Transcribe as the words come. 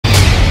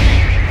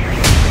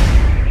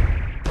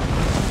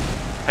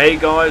Hey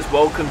guys,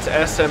 welcome to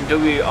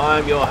SMW. I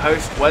am your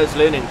host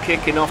Wesley, and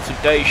kicking off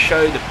today's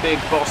show, the Big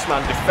Boss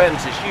Man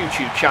defends his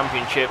YouTube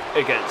Championship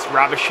against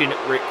Ravishing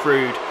Rick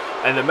Rude.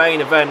 And the main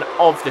event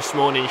of this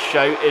morning's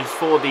show is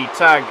for the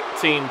Tag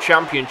Team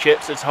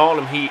Championships as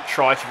Harlem Heat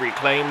try to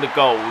reclaim the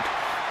gold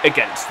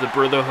against the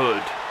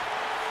Brotherhood.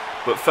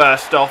 But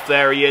first off,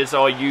 there he is,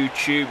 our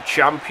YouTube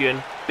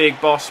champion,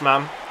 Big Boss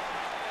Man,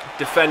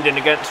 defending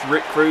against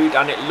Rick Rude,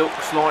 and it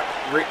looks like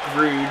Rick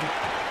Rude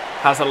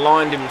has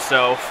aligned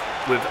himself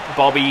with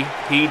Bobby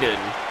Heenan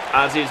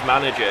as his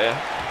manager.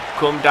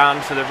 Come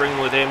down to the ring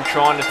with him,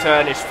 trying to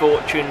turn his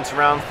fortunes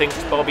around,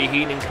 thinks Bobby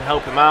Heenan can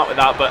help him out with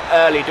that, but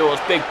early doors,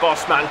 Big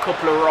Boss Man,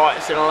 couple of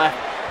rights and a left,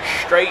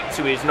 straight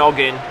to his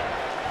noggin.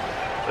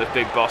 With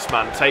Big Boss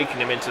Man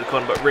taking him into the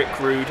corner, but Rick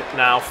Rude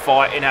now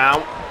fighting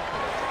out.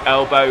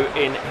 Elbow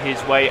in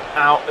his way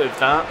out of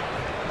that.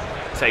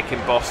 Taking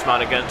Boss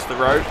Man against the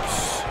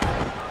ropes.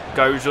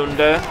 Goes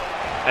under.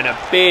 And a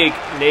big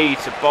knee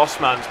to Boss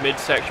Man's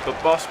midsection,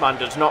 but Boss Man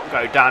does not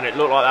go down. It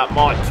looked like that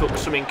might took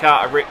something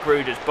out of Rick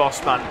Rude as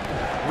Boss Man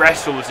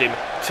wrestles him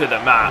to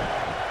the mat.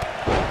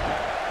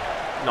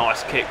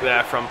 Nice kick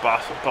there from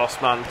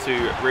Boss Man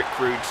to Rick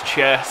Rude's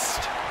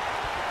chest.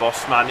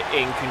 Boss Man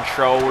in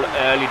control,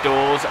 early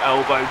doors,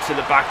 elbow to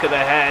the back of the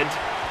head.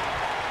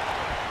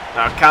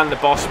 Now can the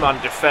Boss Man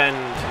defend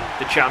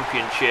the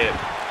championship?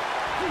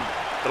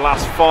 The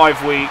last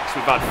 5 weeks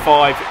we've had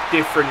 5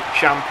 different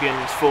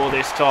champions for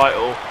this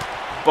title.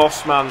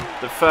 Boss Man,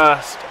 the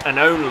first and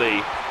only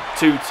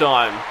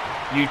 2-time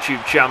YouTube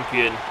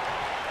champion,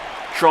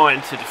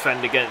 trying to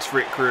defend against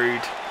Rick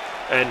Rude,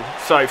 and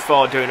so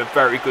far doing a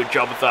very good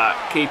job of that,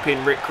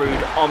 keeping Rick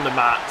Rude on the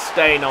mat,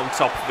 staying on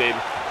top of him.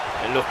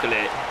 And look at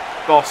it,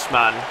 Boss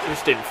Man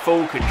just in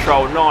full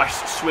control.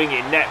 Nice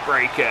swinging net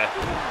breaker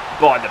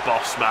by the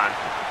Boss Man.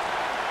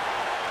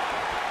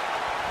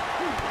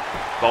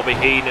 Bobby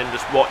Heenan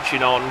just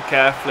watching on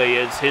carefully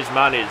as his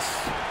man is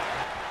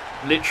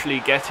literally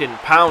getting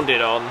pounded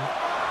on.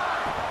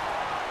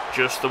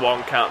 Just the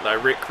 1 count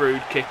though. Rick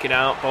Rude kicking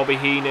out. Bobby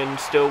Heenan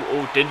still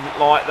didn't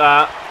like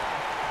that.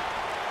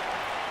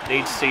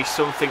 Need to see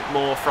something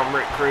more from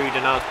Rick Rude,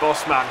 and as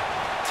Boss Man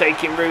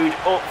taking Rude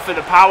up for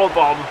the power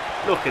bomb.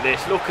 Look at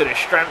this, look at the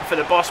strength for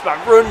the Boss Man.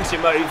 Runs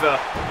him over.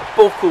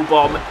 Buckle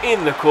bomb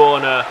in the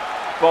corner.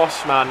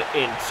 Boss Man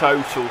in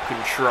total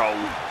control.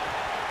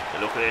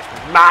 And look at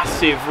this,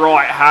 massive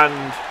right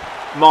hand.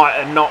 Might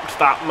have knocked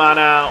that man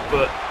out,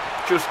 but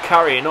just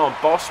carrying on.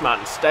 Boss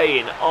Man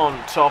staying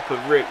on top of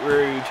Rick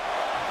Rude.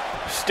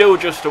 Still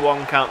just a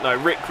 1 count though.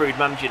 Rick Rude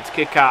managing to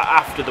kick out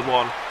after the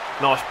one.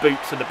 Nice boot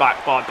to the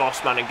back by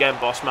Boss Man again.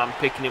 Boss Man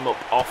picking him up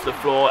off the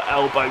floor.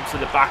 Elbow to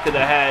the back of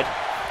the head.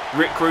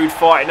 Rick Rude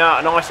fighting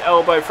out. A nice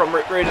elbow from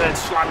Rick Rude and then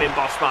slamming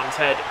Boss Man's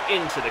head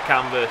into the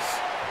canvas.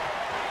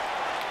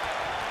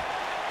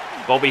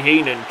 Bobby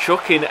Heenan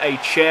chucking a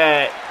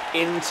chair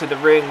into the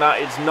ring.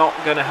 That is not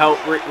going to help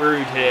Rick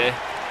Rude here.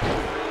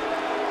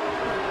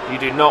 You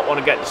do not want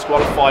to get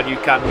disqualified. You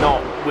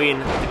cannot win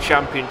the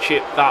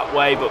championship that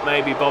way, but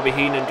maybe Bobby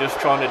Heenan just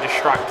trying to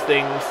distract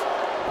things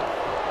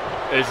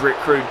as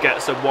Rick Rude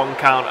gets a 1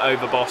 count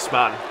over Boss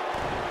Man.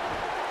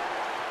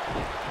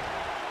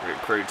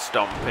 Rick Rude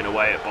stomping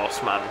away at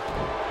Boss Man,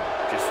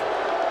 just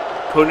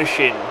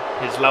punishing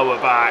his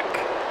lower back.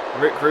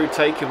 Rick Rude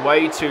taking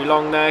way too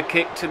long there.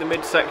 Kick to the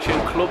midsection,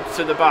 club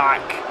to the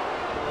back.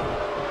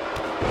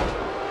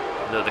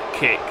 Another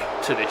kick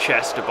to the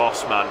chest of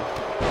Boss Man.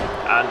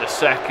 And a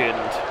second.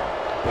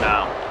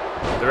 Now,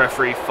 the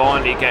referee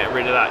finally getting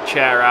rid of that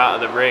chair out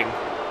of the ring.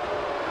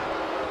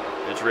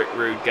 As Rick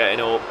Rude getting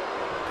up,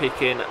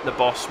 picking the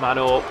Boss Man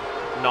up.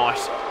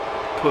 Nice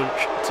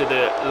punch to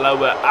the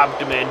lower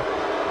abdomen.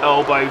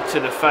 Elbow to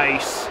the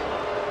face.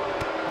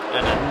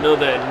 And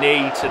another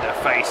knee to the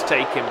face,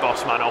 taking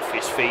Boss Man off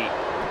his feet.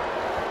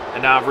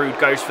 And now Rude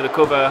goes for the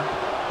cover.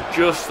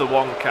 Just the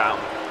 1 count.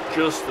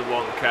 Just the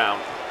 1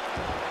 count.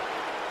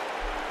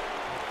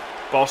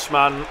 Boss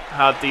Man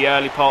had the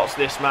early parts of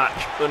this match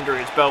under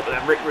his belt, but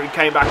then Rick Rude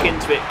came back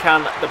into it.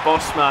 Can the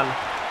Boss Man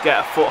get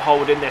a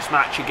foothold in this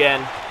match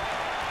again?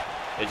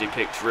 As he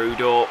picks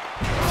Rude up,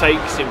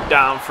 takes him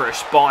down for a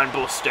spine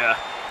buster.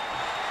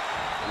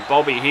 And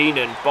Bobby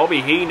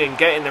Heenan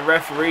getting the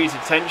referee's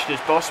attention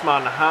as Boss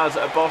Man has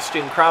a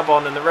Boston Crab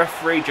on, and the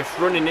referee just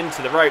running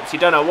into the ropes. He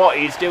don't know what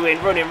he's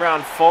doing, running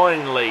around.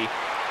 Finally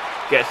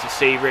gets to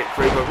see Rick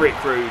Rude, but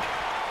Rick Rude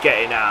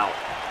getting out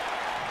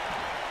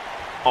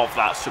of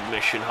that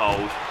submission hold,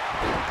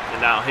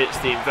 and now hits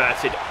the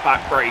inverted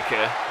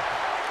backbreaker.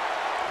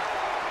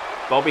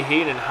 Bobby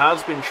Heenan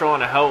has been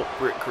trying to help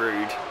Rick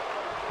Rude.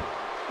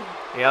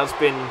 He has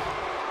been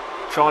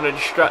trying to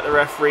distract the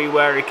referee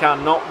where he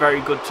can. Not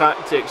very good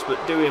tactics,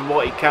 but doing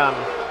what he can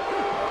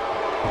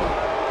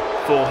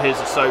for his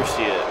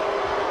associate.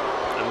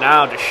 And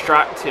now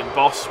distracting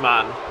Boss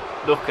Man.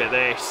 Look at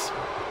this.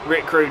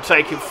 Rick Rude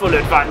taking full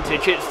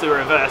advantage. Hits the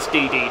reverse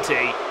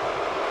DDT.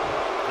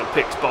 And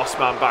picks Boss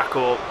Man back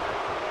up.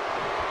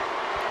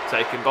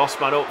 Taking Boss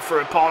Man up for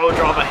a pile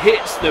driver.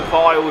 Hits the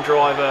pile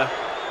driver.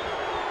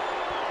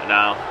 And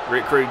now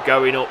Rick Rude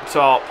going up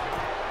top.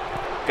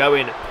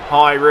 going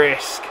high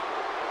risk.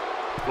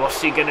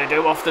 What's he going to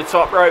do off the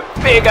top rope?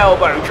 Big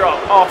elbow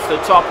drop off the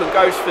top and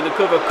goes for the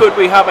cover. Could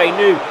we have a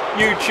new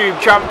YouTube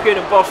champion?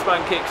 And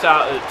Bossman kicks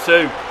out at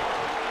 2.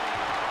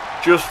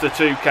 Just the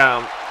 2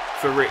 count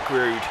for Rick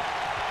Rude.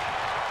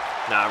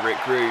 Now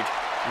Rick Rude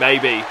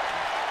maybe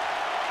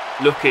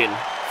looking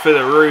for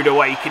the Rude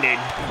Awakening.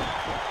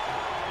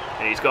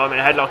 And he's got him in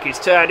a headlock. He's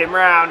turned him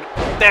round.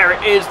 There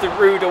it is. The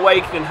Rude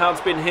Awakening has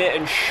been hit.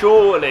 And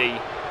surely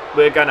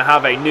we're going to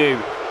have a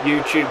new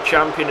YouTube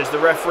champion as the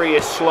referee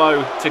is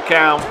slow to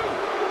count.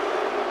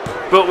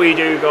 But we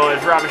do,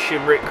 guys.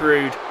 Ravishing Rick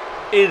Rude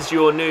is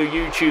your new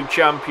YouTube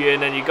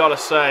champion. And you got to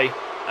say,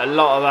 a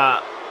lot of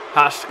that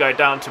has to go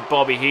down to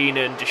Bobby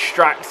Heenan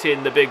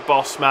distracting the big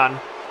boss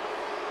man,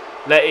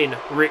 letting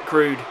Rick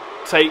Rude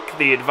take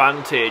the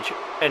advantage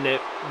and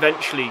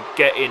eventually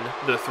getting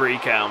the 3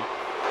 count.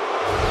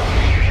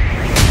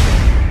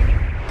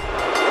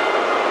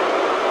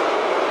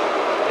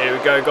 Here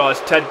we go, guys.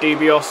 Ted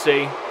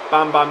DiBiase,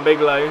 Bam Bam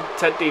Bigelow.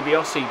 Ted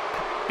DiBiase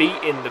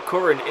beating the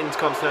current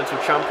Intercontinental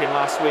Champion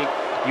last week.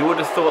 You would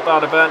have thought that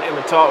would have earned him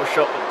a title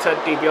shot, but Ted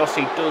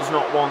DiBiase does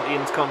not want the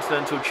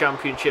Intercontinental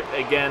Championship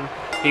again.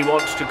 He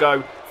wants to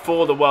go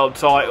for the world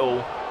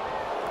title.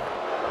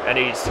 And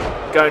he's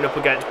going up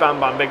against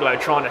Bam Bam Bigelow,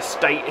 trying to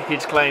state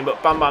his claim.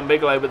 But Bam Bam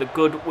Bigelow with a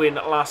good win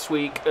last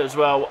week as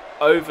well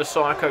over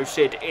Psycho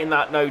Sid in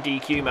that no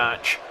DQ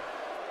match.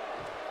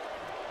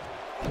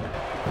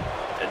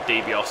 And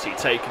DiBiase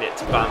taking it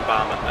to Bam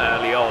Bam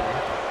early on.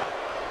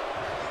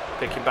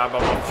 Picking Bam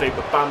Bam off the feet,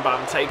 but Bam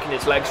Bam taking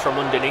his legs from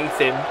underneath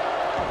him.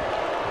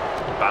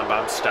 Bam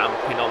Bam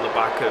stamping on the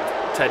back of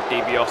Ted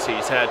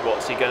DiBiase's head.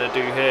 What's he going to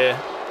do here?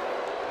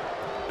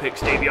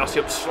 Picks DiBiase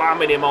up,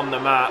 slamming him on the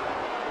mat.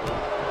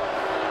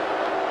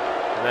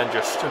 And then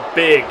just a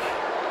big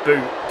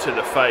boot to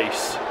the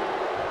face.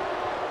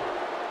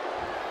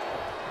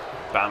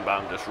 Bam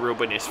Bam just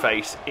rubbing his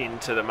face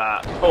into the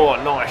mat. Oh,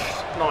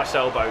 nice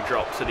elbow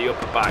drop to the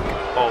upper back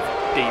of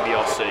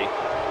DiBiase.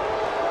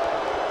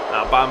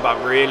 Now Bam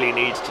Bam really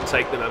needs to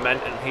take the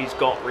momentum he's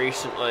got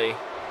recently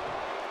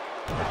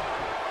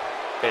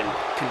and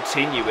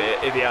continue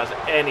it if he has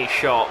any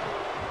shot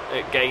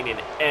at gaining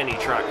any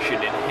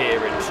traction in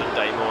here in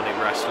Sunday Morning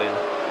Wrestling.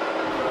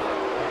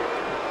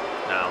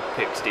 Now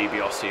picks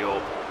DiBiase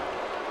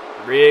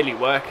up. Really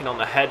working on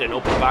the head and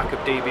upper back of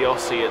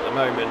DiBiase at the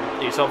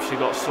moment. He's obviously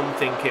got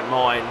something in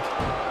mind.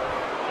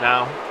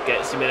 Now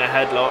gets him in a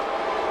headlock,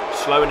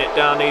 slowing it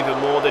down even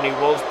more than he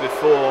was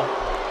before.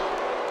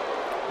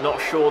 Not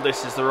sure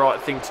this is the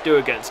right thing to do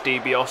against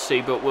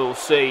DiBiase, but we'll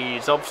see.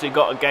 He's obviously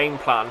got a game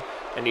plan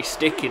and he's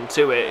sticking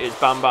to it, is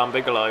Bam Bam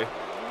Bigelow.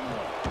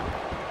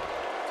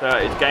 So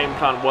his game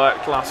plan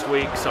worked last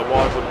week, so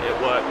why wouldn't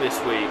it work this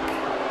week?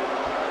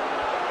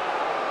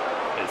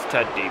 It's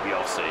Ted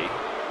DiBiase.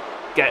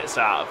 Gets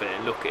out of it,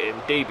 and look at him.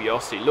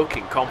 DiBiase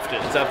looking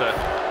confident as ever.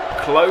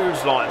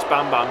 Clotheslines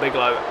Bam Bam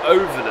Bigelow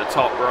over the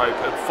top rope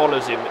and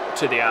follows him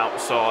to the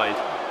outside.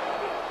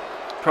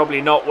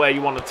 Probably not where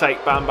you want to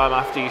take Bam Bam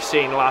after you've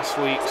seen last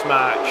week's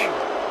match.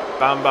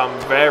 Bam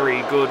Bam's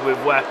very good with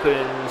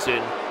weapons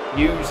and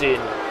using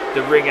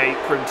the ring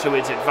apron to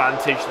his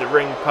advantage. The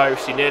ring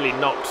post, he nearly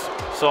knocked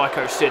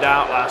Psycho Sid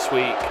out last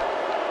week.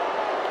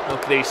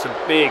 Look at these, some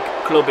big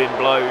clubbing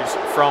blows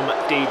from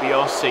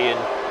DiBiase,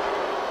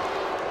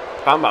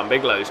 and Bam Bam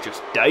Bigelow's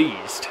just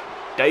dazed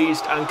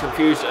and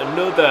confused.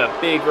 Another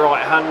big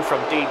right hand from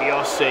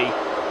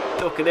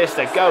DiBiase. Look at this,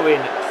 they're going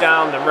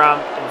down the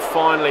ramp, and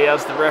finally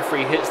as the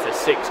referee hits the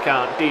 6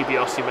 count,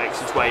 DiBiase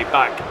makes his way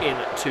back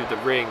into the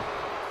ring.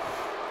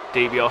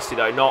 DiBiase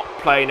though not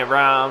playing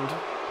around.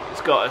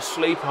 He's got a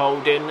sleep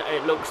hold in,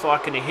 it looks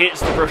like, and he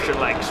hits the Russian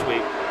leg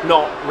sweep.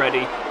 Not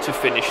ready to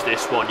finish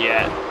this one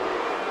yet.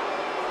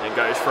 And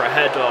goes for a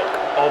headlock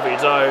of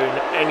his own.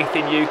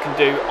 Anything you can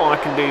do, I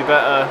can do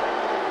better.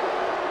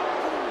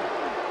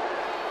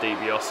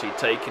 DiBiase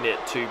taking it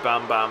to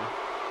Bam Bam.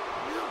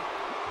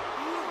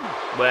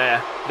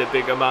 Wear the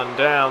bigger man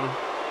down.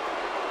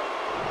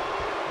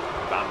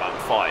 Bam Bam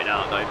fighting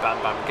out though.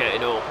 Bam Bam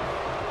getting up.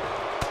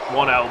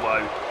 1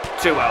 elbow,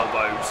 2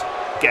 elbows.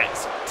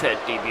 Gets Ted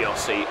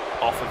DiBiase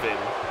off of him.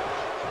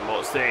 And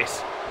what's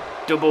this?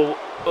 Double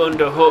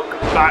underhook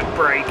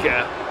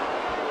backbreaker.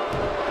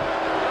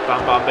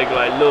 Bam Bam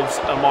Bigelow loves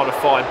a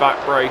modified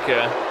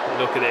backbreaker.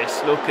 Look at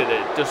this. Look at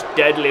it. Just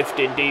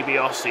deadlifting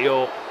DiBiase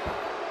up.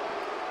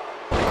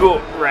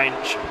 Gut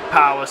wrench.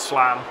 Power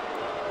slam.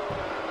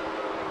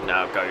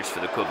 Now goes for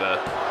the cover.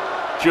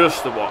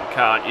 Just the 1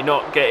 count. You're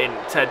not getting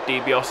Ted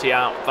DiBiase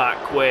out that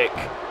quick.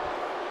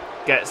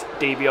 Gets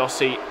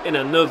DiBiase in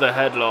another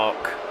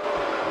headlock.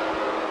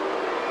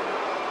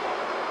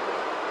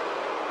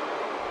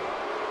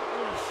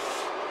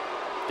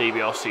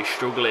 DiBiase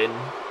struggling.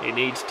 He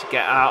needs to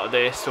get out of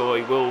this or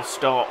he will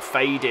start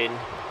fading.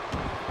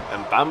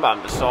 And Bam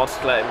Bam decides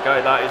to let him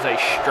go. That is a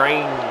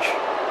strange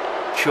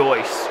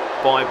choice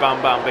by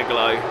Bam Bam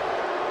Bigelow.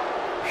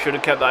 Should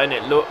have kept that in.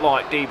 It looked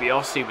like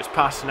DiBiase was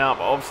passing out,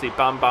 but obviously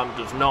Bam Bam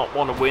does not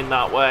want to win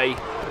that way.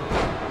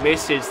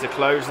 Misses the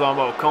clothesline,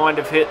 well, kind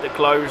of hit the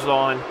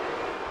clothesline.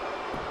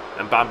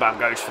 And Bam Bam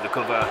goes for the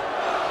cover.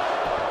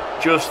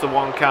 Just the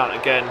 1 count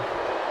again.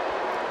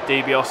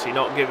 DiBiase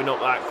not giving up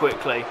that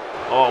quickly.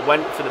 Oh,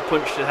 went for the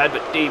punch to the head,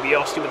 but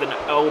DiBiase with an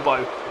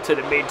elbow to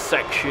the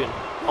midsection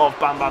of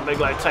Bam Bam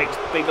Bigelow. Takes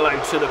Bigelow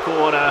to the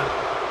corner.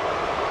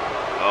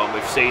 Oh, and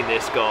we've seen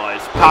this,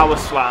 guys. Power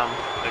slam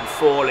and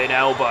falling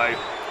elbow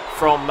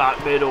from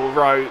that middle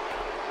rope.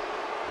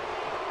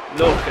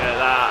 Look at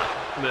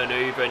that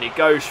manoeuvre, and he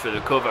goes for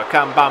the cover.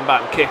 Can Bam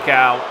Bam kick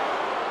out?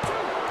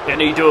 And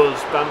he does.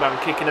 Bam Bam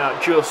kicking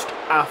out just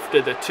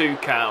after the 2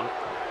 count.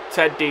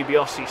 Ted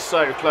DiBiase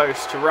so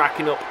close to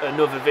racking up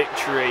another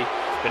victory.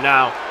 But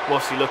now,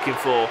 what's he looking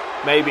for?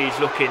 Maybe he's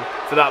looking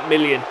for that $1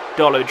 million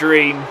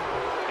dream.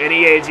 And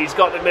he is. He's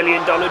got the $1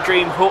 million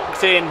dream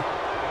hooked in.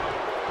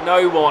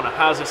 No one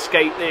has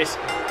escaped this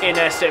in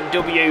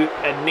SMW,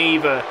 and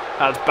neither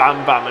has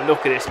Bam Bam. And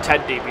look at this,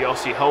 Ted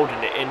DiBiase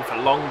holding it in for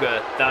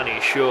longer than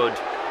he should.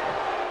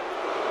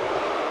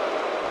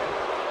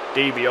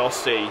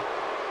 DiBiase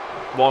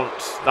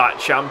wants that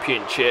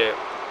championship.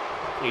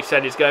 He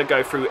said he's going to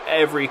go through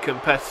every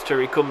competitor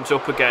he comes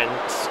up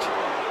against,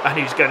 and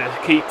he's going to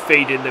keep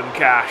feeding them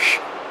cash.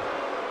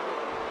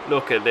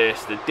 Look at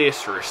this, the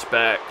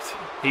disrespect.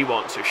 He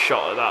wants a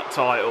shot at that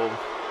title.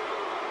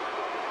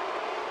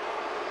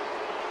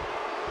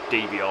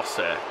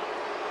 DiBiase.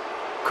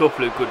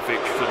 Couple of good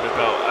victories under the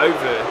belt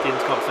over the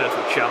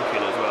Intercontinental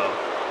Champion as well.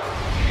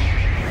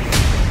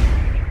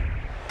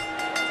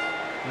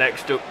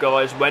 Next up,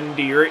 guys,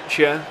 Wendi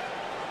Richter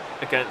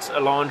against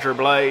Alundra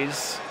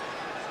Blayze.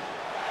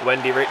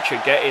 Wendi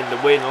Richter getting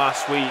the win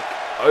last week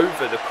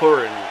over the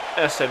current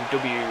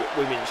SMW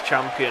Women's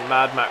Champion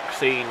Mad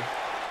Maxine.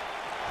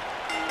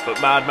 But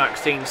Mad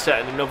Maxine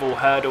setting another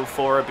hurdle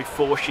for her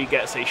before she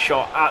gets a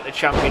shot at the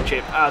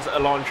championship, as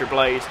Alundra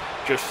Blayze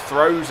just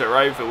throws her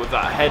over with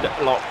that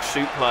headlock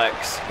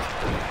suplex.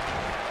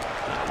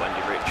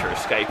 Wendi Richter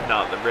escaping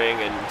out the ring,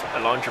 and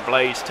Alundra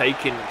Blayze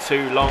taking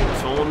too long,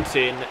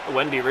 taunting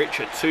Wendi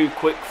Richter too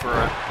quick for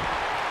her.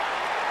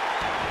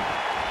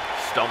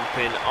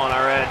 Stomping on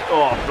her head.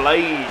 Oh,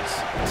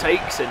 Blayze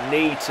takes a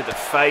knee to the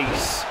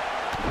face.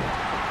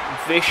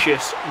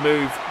 Vicious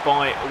move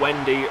by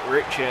Wendi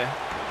Richter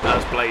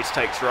as Blayze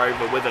takes her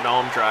over with an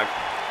arm drag.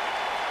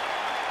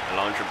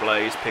 Alundra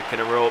Blayze picking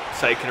her up,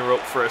 taking her up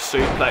for a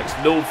suplex.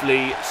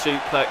 Lovely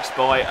suplex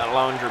by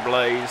Alundra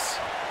Blayze.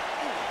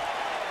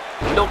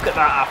 Look at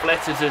that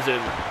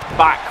athleticism.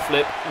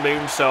 Backflip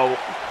moonsault.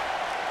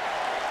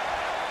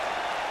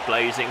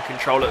 Blayze in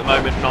control at the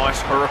moment.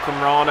 Nice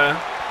Hurricane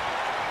Rana.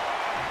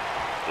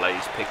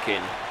 Blayze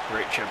picking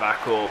Richter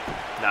back up.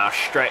 Now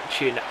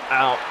stretching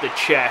out the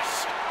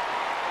chest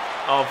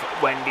of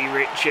Wendi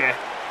Richter.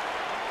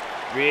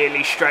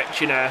 Really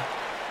stretching her.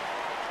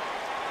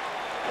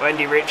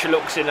 Wendi Richter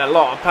looks in a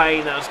lot of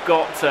pain. That's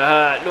got to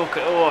hurt. Look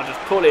at, oh, just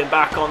pulling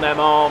back on them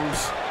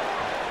arms.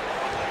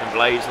 And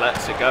Blayze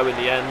lets her go in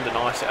the end. A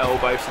nice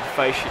elbow to the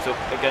face. She's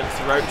up against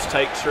the ropes.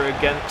 Takes her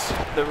against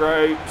the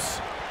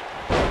ropes.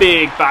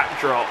 Big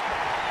backdrop.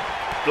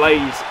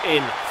 Blayze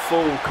in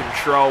full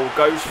control.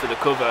 Goes for the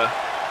cover.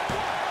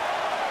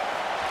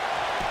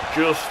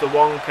 Just the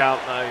 1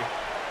 count though.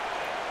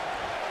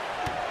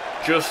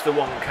 Just the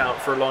 1 count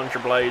for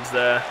Alundra Blayze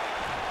there.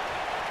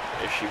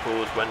 As she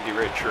pulls Wendi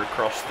Richter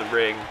across the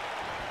ring.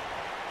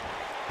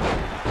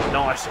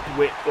 Nice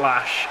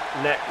whiplash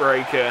neck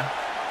breaker.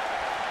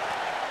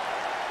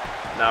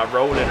 Now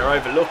rolling her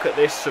over. Look at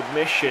this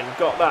submission.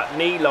 Got that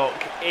knee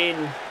lock in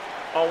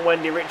on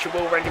Wendi Richter.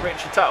 Will Wendi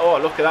Richter tap? Oh,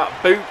 look at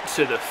that boot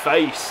to the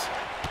face.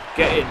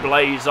 Getting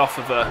Blayze off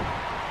of her.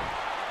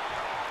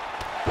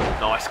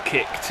 Nice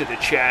kick to the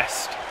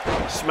chest.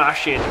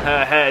 Smashing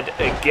her head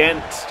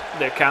against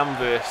the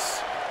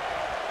canvas.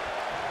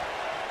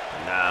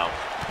 Now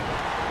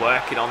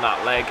working on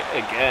that leg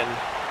again.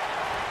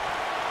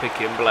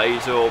 Picking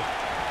Blayze up.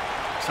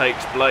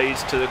 Takes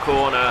Blayze to the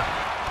corner.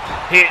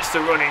 Hits the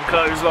running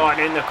clothesline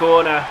in the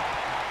corner.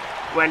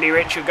 Wendi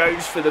Richter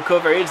goes for the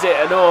cover. Is it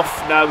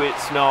enough? No,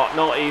 it's not.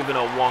 Not even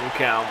a 1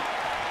 count.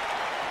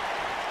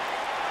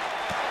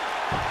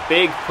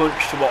 Big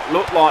punch to what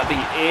looked like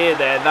the ear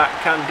there. That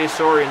can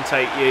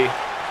disorientate you.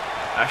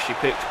 As she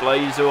picks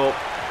Blayze up.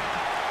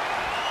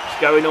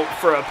 She's going up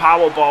for a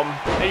power bomb.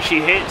 And she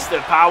hits the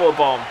power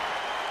bomb.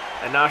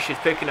 And now she's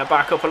picking her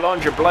back up.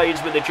 Alundra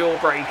Blayze with the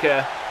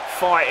jawbreaker.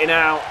 Fighting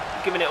out.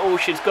 Giving it all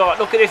she's got.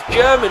 Look at this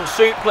German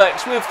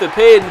suplex with the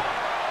pin.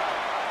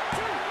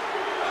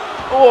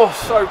 Oh,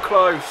 so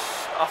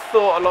close. I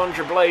thought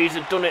Alundra Blayze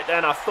had done it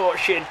then. I thought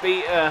she had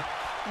beat her.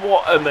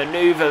 What a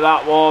manoeuvre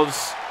that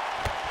was.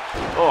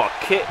 Oh,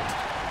 kick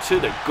to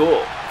the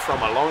gut from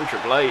Alundra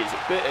Blayze.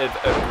 A bit of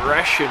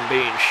aggression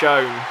being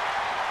shown.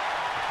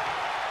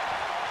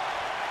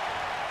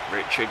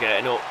 Richter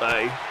getting up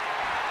though.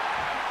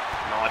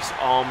 Nice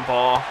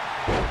armbar.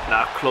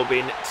 Now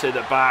clubbing to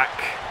the back.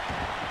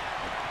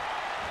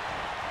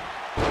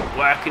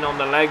 Working on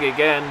the leg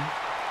again.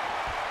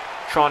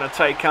 Trying to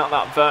take out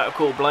that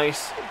vertical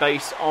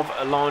base of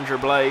Alundra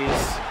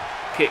Blayze.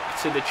 Kick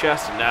to the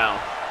chest and now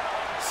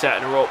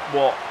setting her up.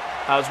 What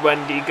has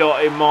Wendi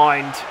got in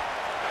mind?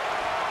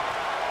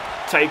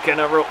 taking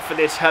her up for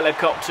this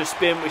helicopter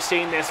spin. We've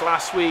seen this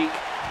last week.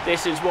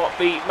 This is what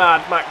beat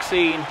Mad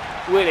Maxine.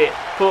 Will it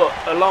put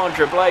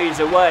Alundra Blayze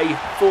away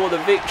for the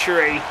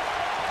victory?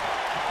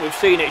 We've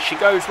seen it. She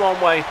goes one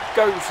way,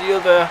 goes the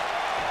other.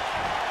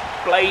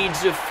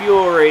 Blades of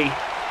Fury.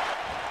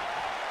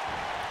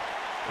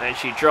 And then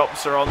she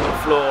drops her on the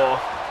floor.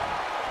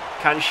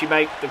 Can she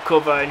make the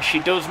cover? And she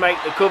does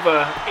make the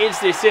cover. Is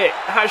this it?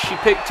 Has she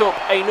picked up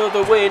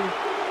another win?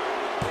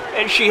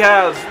 And she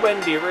has.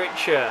 Wendi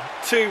Richter,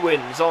 2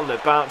 wins on the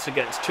bounce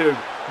against 2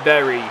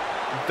 very,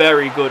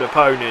 very good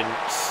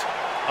opponents.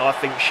 I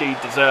think she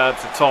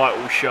deserves a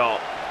title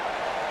shot.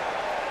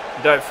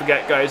 Don't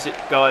forget, guys,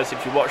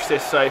 if you watch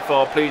this so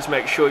far, please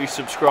make sure you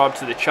subscribe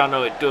to the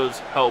channel. It does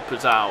help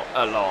us out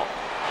a lot.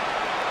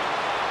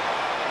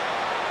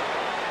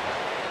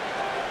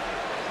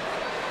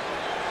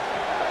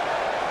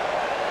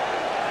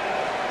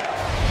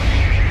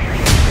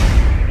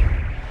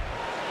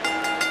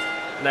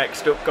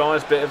 Next up,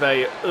 guys, bit of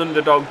a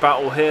underdog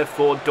battle here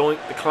for Doink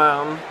the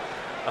Clown.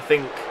 I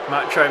think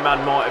Macho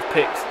Man might have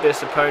picked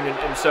this opponent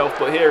himself,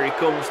 but here he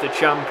comes, the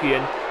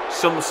champion.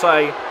 Some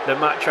say that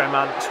Macho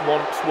Man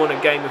once won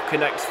a game of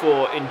Connects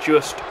 4 in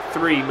just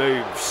 3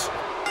 moves.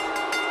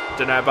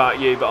 Don't know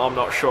about you, but I'm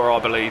not sure I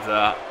believe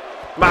that.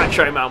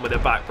 Macho Man with a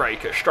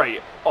backbreaker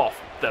straight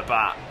off the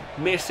bat.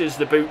 Misses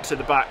the boot to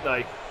the back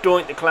though.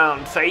 Doink the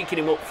Clown taking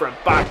him up for a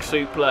back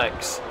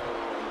suplex.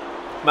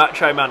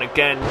 Macho Man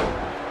again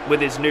with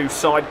his new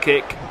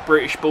sidekick,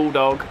 British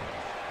Bulldog.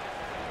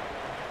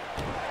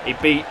 He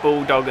beat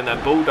Bulldog and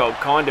then Bulldog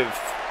kind of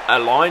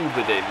aligned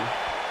with him.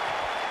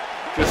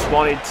 Just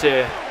wanted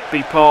to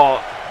be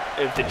part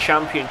of the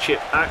championship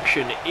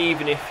action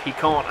even if he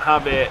can't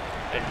have it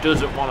and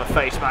doesn't want to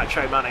face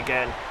Macho Man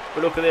again.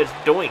 But look at this,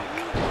 Doink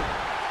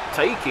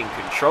taking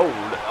control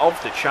of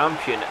the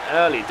champion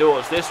early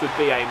doors. This would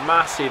be a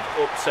massive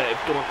upset if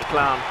Doink the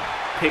Clown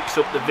picks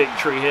up the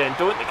victory here. And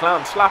Doink the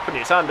Clown slapping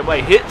his hand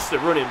away, hits the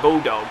running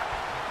Bulldog.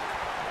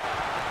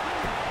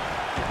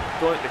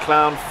 Doink the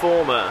Clown,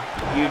 former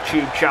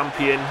YouTube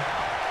champion,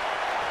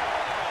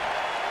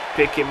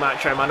 picking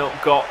Macho Man up,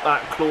 got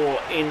that claw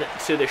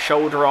into the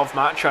shoulder of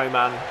Macho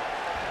Man.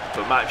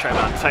 But Macho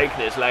Man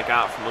taking his leg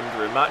out from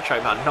under him.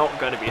 Macho Man not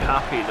going to be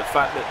happy. The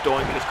fact that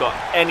Doink has got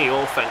any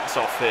offense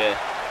off here.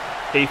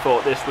 He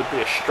thought this would be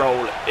a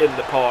stroll in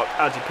the park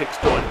as he picks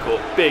Doink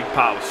up. Big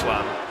power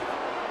slam.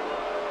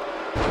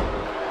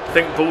 I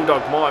think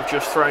Bulldog might have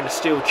just thrown a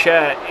steel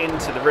chair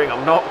into the ring.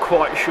 I'm not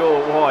quite sure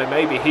why.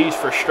 Maybe he's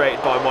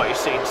frustrated by what he's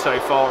seen so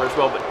far as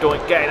well. But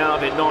Doink getting out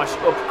of it. Nice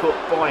uppercut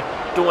by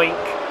Doink.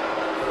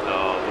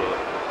 Oh,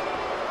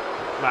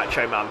 but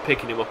Macho Man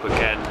picking him up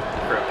again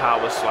for a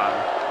power slam.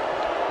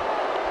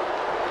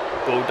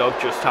 Bulldog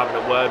just having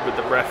a word with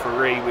the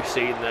referee. We've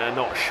seen there.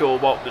 Not sure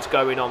what was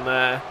going on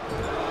there.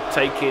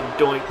 Taking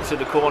Doink to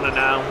the corner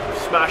now.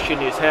 Smashing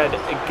his head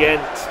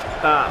against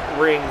that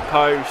ring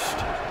post.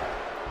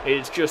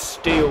 It's just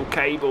steel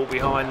cable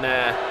behind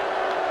there.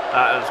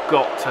 That has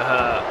got to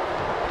hurt.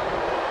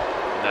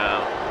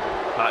 Now,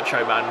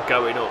 Macho Man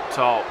going up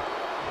top.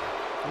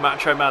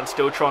 Macho Man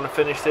still trying to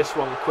finish this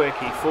one quick.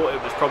 He thought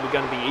it was probably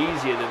going to be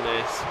easier than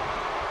this.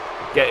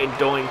 Getting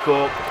Doink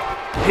up.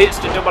 Hits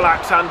the double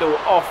axe handle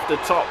off the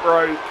top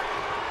rope.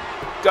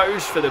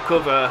 Goes for the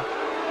cover.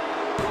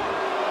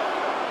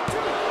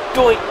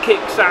 Doink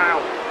kicks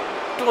out.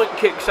 Doink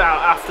kicks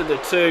out after the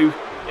 2.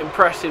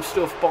 Impressive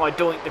stuff by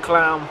Doink the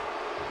Clown.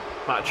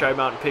 Macho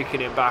Man picking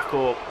him back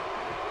up.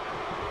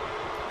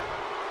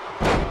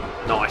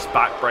 Nice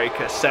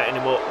backbreaker, setting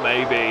him up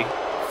maybe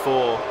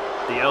for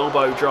the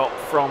elbow drop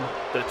from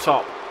the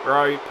top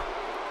rope.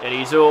 And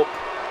he's up.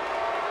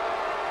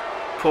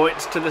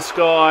 Points to the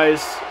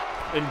skies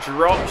and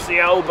drops the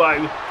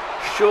elbow.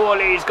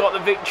 Surely he's got the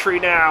victory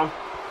now.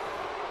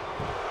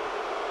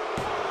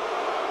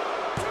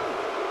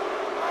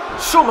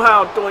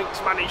 Somehow Doink's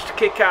managed to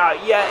kick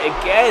out yet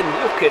again.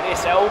 Look at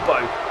this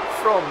elbow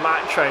from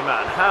Macho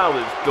Man. How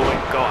has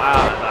Doink got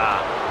out of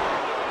that?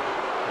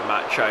 The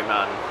Macho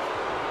Man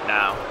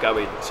now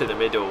going to the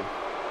middle,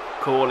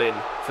 calling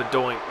for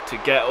Doink to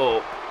get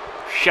up,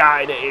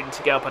 shouting at him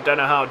to get up. I don't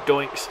know how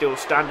Doink's still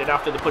standing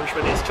after the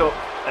punishment is took.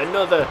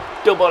 Another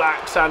double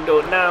axe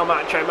handle. Now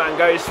Macho Man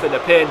goes for the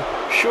pin.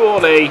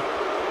 Surely.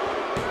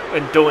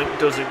 And Doink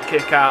doesn't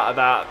kick out of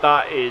that.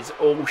 That is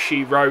all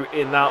she wrote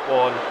in that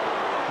one.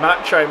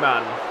 Macho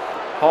Man,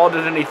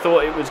 harder than he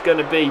thought it was going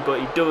to be, but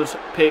he does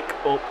pick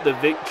up the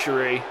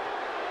victory.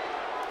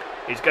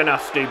 He's going to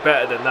have to do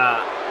better than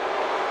that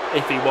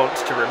if he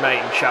wants to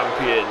remain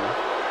champion.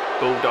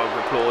 Bulldog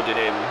applauding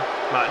him.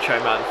 Macho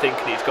Man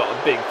thinking he's got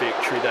a big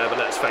victory there, but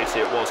let's face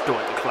it, it was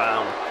Doink the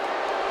Clown.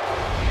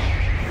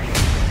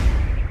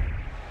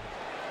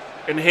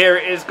 And here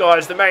it is,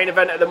 guys, the main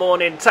event of the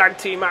morning. Tag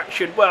Team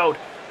Action World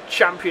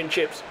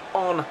Championships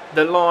on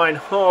the line.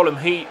 Harlem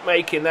Heat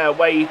making their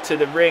way to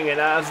the ring, and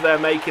as they're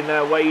making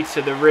their way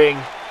to the ring,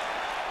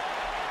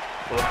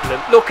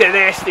 look at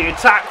this, the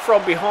attack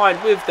from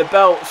behind with the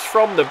belts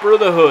from the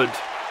Brotherhood,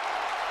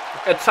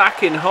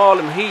 attacking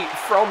Harlem Heat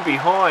from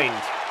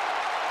behind.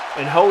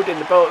 and holding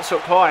the belts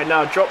up high.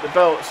 Now drop the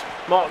belts.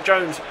 Mark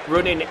Jones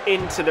running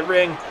into the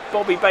ring.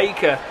 Bobby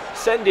Baker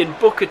sending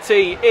Booker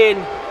T in.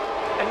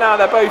 And now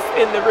they're both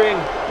in the ring.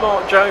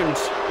 Mark Jones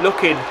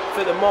looking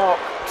for the Mark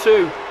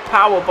II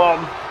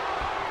powerbomb.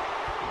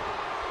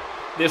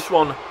 This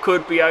one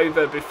could be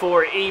over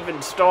before it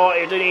even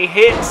started, and he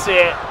hits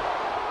it.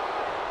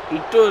 He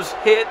does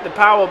hit the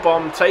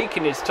powerbomb,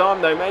 taking his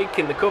time though,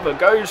 making the cover,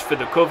 goes for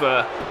the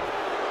cover.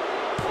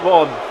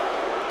 1,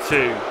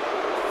 2,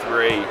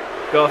 3.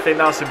 I think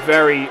that's a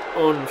very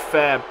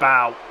unfair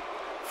bout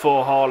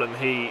for Harlem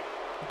Heat.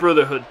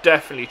 Brotherhood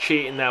definitely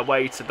cheating their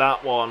way to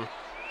that one.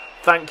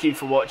 Thank you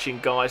for watching,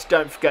 guys.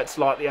 Don't forget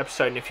to like the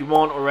episode, and if you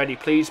aren't already,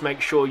 please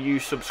make sure you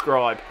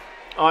subscribe.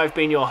 I've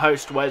been your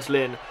host, Wes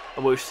Lynn,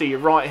 and we'll see you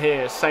right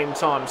here, same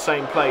time,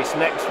 same place,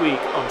 next week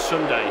on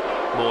Sunday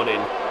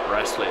Morning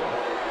Wrestling.